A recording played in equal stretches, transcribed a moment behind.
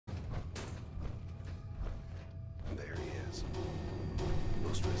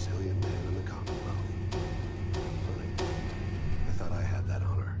most resilient man in the Commonwealth. Funny. I thought I had that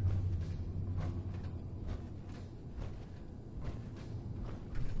honor.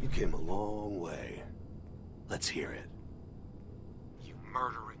 You came a long way. Let's hear it. You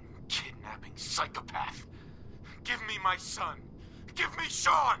murdering, kidnapping psychopath! Give me my son! Give me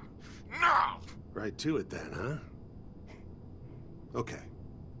Sean! Now! Right to it then, huh? Okay.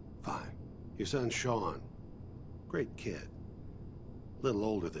 Fine. Your son Sean. Great kid. Little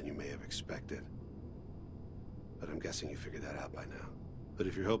older than you may have expected. But I'm guessing you figured that out by now. But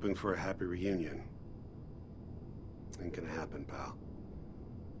if you're hoping for a happy reunion, ain't gonna happen, pal.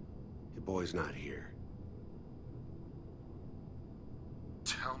 Your boy's not here.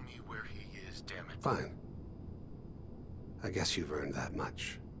 Tell me where he is, damn it. Fine. I guess you've earned that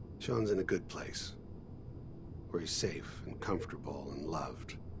much. Sean's in a good place. Where he's safe and comfortable and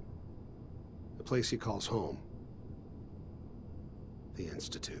loved. A place he calls home. The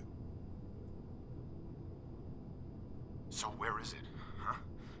Institute. So where is it, huh?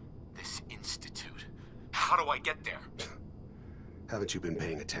 This institute. How do I get there? Haven't you been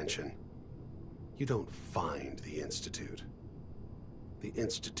paying attention? You don't find the Institute. The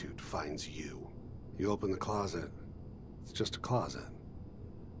Institute finds you. You open the closet, it's just a closet.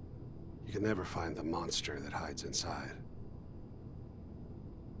 You can never find the monster that hides inside.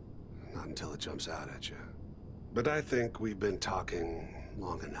 Not until it jumps out at you. But I think we've been talking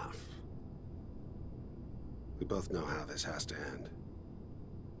long enough. We both know how this has to end.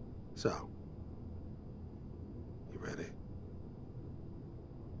 So, you ready?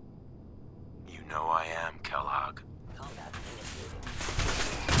 You know I am, Kellogg.